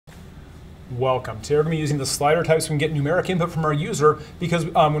Welcome. Today we're going to be using the slider type so we can get numeric input from our user because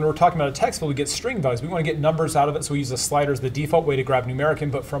when we're talking about a text field, we get string values. We want to get numbers out of it, so we use the slider as the default way to grab numeric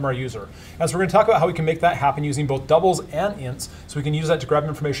input from our user. And so we're going to talk about how we can make that happen using both doubles and ints, so we can use that to grab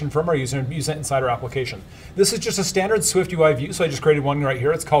information from our user and use it inside our application. This is just a standard SwiftUI view, so I just created one right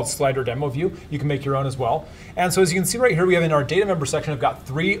here. It's called Slider Demo View. You can make your own as well. And so as you can see right here, we have in our data member section, I've got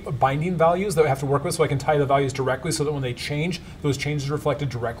 3 binding values that we have to work with, so I can tie the values directly so that when they change, those changes are reflected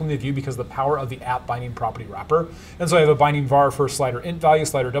directly in the view because of the power of the app binding property wrapper. And so I have a binding var for slider int value,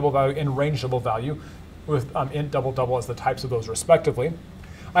 slider double value, and range double value with int double double as the types of those respectively.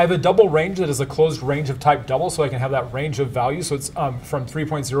 I have a double range that is a closed range of type double, so I can have that range of values. So it's from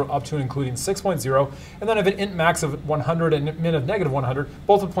 3.0 up to and including 6.0. And then I have an int max of 100 and min of negative 100,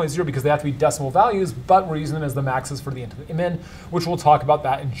 both of 0.0 because they have to be decimal values, but we're using them as the maxes for the int and the min, which we'll talk about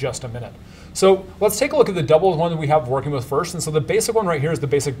that in just a minute. So let's take a look at the double one that we have working with first. And so the basic one right here is the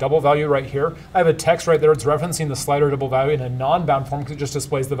basic double value right here. I have a text right there. It's referencing the slider double value in a non-bound form because it just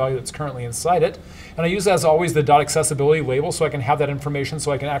displays the value that's currently inside it. And I use, as always, the .accessibility label so I can have that information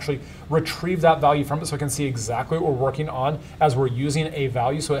so I can actually retrieve that value from it so I can see exactly what we're working on as we're using a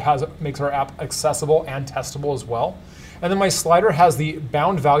value. So it makes our app accessible and testable as well. And then my slider has the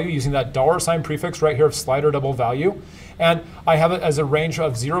bound value using that $ prefix right here of slider double value. And I have it as a range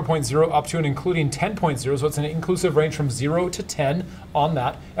of 0.0 up to and including 10.0. So it's an inclusive range from 0 to 10 on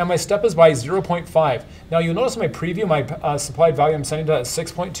that. And my step is by 0.5. Now you'll notice in my preview, my supplied value I'm setting to at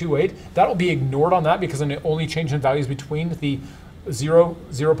 6.28. That'll be ignored on that because I'm only changing values between the 0,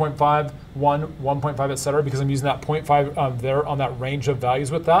 0.5, 1, 1.5, etc. because I'm using that 0.5 there on that range of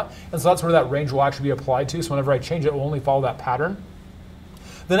values with that. And so that's where that range will actually be applied to. So whenever I change it, it will only follow that pattern.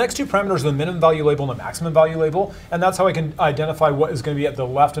 The next 2 parameters are the minimum value label and the maximum value label, and that's how I can identify what is going to be at the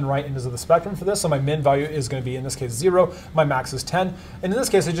left and right ends of the spectrum for this. So my min value is going to be, in this case, 0, my max is 10. And in this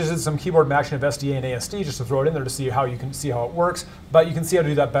case, I just did some keyboard matching of SDA and ASD just to throw it in there to see how you can see how it works, but you can see how to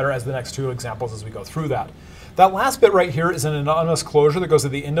do that better as the next 2 examples as we go through that. That last bit right here is an anonymous closure that goes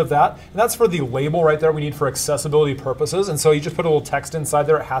at the end of that. And that's for the label right there we need for accessibility purposes. And so you just put a little text inside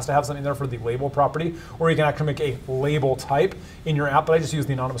there. It has to have something there for the label property, or you can actually make a label type in your app. But I just use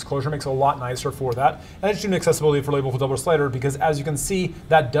the anonymous closure. It makes it a lot nicer for that. And I just do an accessibility for label for double slider because as you can see,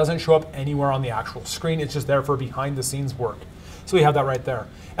 that doesn't show up anywhere on the actual screen. It's just there for behind the scenes work. So we have that right there.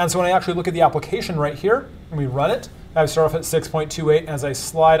 And so when I actually look at the application right here and we run it, I start off at 6.28. As I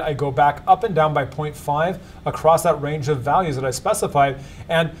slide, I go back up and down by 0.5 across that range of values that I specified.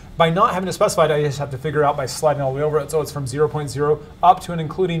 And by not having to specify it, I just have to figure out by sliding all the way over it. So it's from 0.0 up to and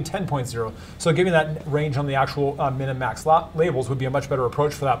including 10.0. So giving that range on the actual min and max labels would be a much better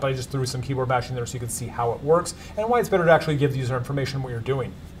approach for that. But I just threw some keyboard mashing there so you can see how it works and why it's better to actually give the user information what you're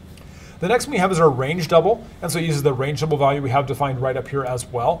doing. The next one we have is our range double, and so it uses the range double value we have defined right up here as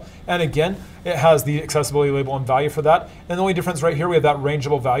well. And again, it has the accessibility label and value for that. And the only difference right here, we have that range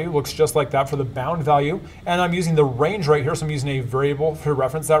double value, looks just like that for the bound value. And I'm using the range right here, so I'm using a variable to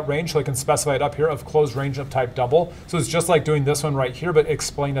reference that range, so I can specify it up here of closed range of type double. So it's just like doing this one right here, but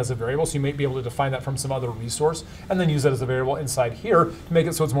explained as a variable. So you may be able to define that from some other resource and then use that as a variable inside here to make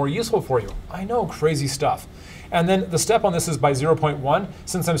it so it's more useful for you. I know, crazy stuff. And then the step on this is by 0.1.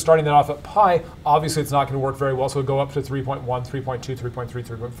 Since I'm starting that off at pi, obviously it's not going to work very well. So it'll go up to 3.1, 3.2, 3.3,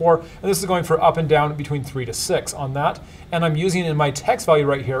 3.4. And this is going for up and down between 3 to 6 on that. And I'm using in my text value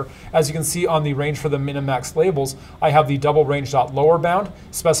right here, as you can see on the range for the min and max labels, I have the double range dot lower bound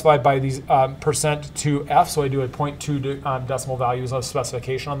specified by these percent to f. So I do a 0.2 decimal values of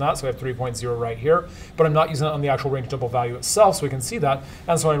specification on that. So I have 3.0 right here. But I'm not using it on the actual range double value itself, so we can see that.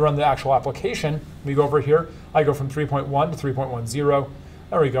 And so when I run the actual application, we go over here, I go from 3.1 to 3.10.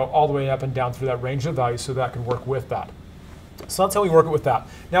 There we go, all the way up and down through that range of values so that can work with that. So that's how we work it with that.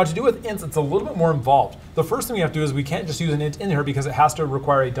 Now to do with ints, it's a little bit more involved. The first thing we have to do is we can't just use an int in here because it has to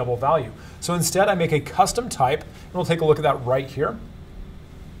require a double value. So instead I make a custom type, and we'll take a look at that right here.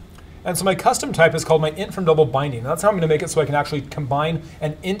 And so my custom type is called my IntFromDoubleBinding. That's how I'm going to make it so I can actually combine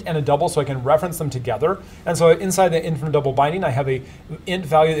an int and a double so I can reference them together. And so inside the IntFromDoubleBinding, I have a int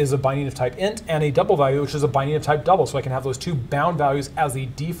value that is a binding of type int and a double value, which is a binding of type double. So I can have those 2 bound values as the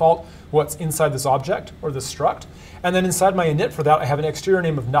default what's inside this object or this struct. And then inside my init for that, I have an exterior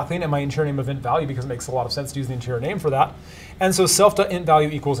name of nothing and my interior name of int value because it makes a lot of sense to use the interior name for that. And so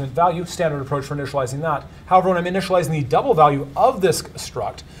self.intValue equals int value, standard approach for initializing that. However, when I'm initializing the double value of this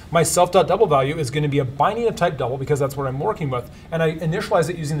struct, my self.doubleValue is going to be a binding of type double because that's what I'm working with. And I initialize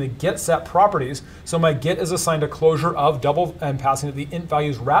it using the getSet properties. So my get is assigned a closure of double and passing it the int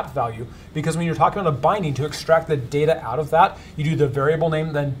value's wrap value. Because when you're talking about a binding, to extract the data out of that, you do the variable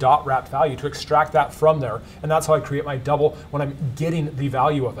name, then dot wrap wrapped value to extract that from there. And that's how I create my double when I'm getting the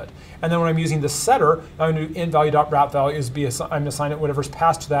value of it. And then when I'm using the setter, I'm going to do int value.wrap value is I'm going to assign it whatever's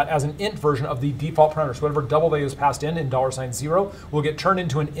passed to that as an int version of the default parameter. So whatever double value is passed in $0 will get turned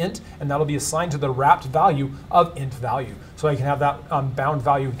into an int, and that'll be assigned to the wrapped value of int value. So I can have that bound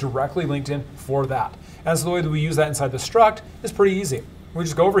value directly linked in for that. And so the way that we use that inside the struct is pretty easy. We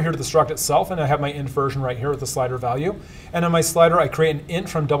just go over here to the struct itself, and I have my int version right here with the slider value. And on my slider, I create an int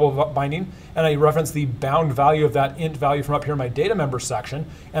from double binding, and I reference the bound value of that int value from up here in my data member section,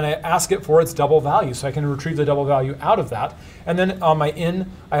 and I ask it for its double value, so I can retrieve the double value out of that. And then on my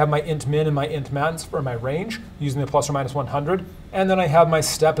in, I have my int min and my int max for my range, using the plus or minus 100. And then I have my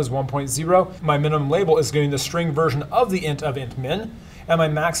step as 1.0. My minimum label is getting the string version of the int of int min, and my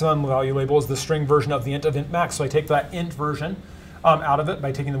maximum value label is the string version of the int of int max. So I take that int version out of it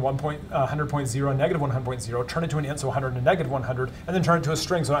by taking the 100.0 and negative 100.0, turn it to an int, so 100 and negative 100, and then turn it to a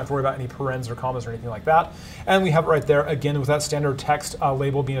string, so I don't have to worry about any parens or commas or anything like that. And we have it right there, again, with that standard text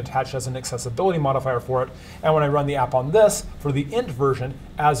label being attached as an accessibility modifier for it. And when I run the app on this, for the int version,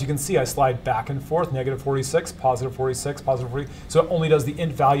 as you can see, I slide back and forth, negative 46, positive 46, positive 40, so it only does the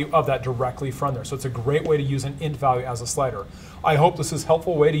int value of that directly from there. So it's a great way to use an int value as a slider. I hope this is a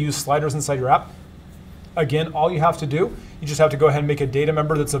helpful way to use sliders inside your app. Again, all you have to do, you just have to go ahead and make a data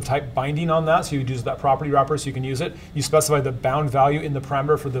member that's of type binding on that. So you use that property wrapper so you can use it. You specify the bound value in the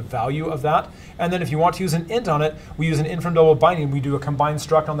parameter for the value of that. And then if you want to use an int on it, we use an int from double binding. We do a combined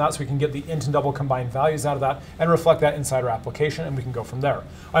struct on that so we can get the int and double combined values out of that and reflect that inside our application, and we can go from there.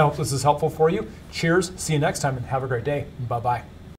 I hope this is helpful for you. Cheers, see you next time, and have a great day. Bye-bye.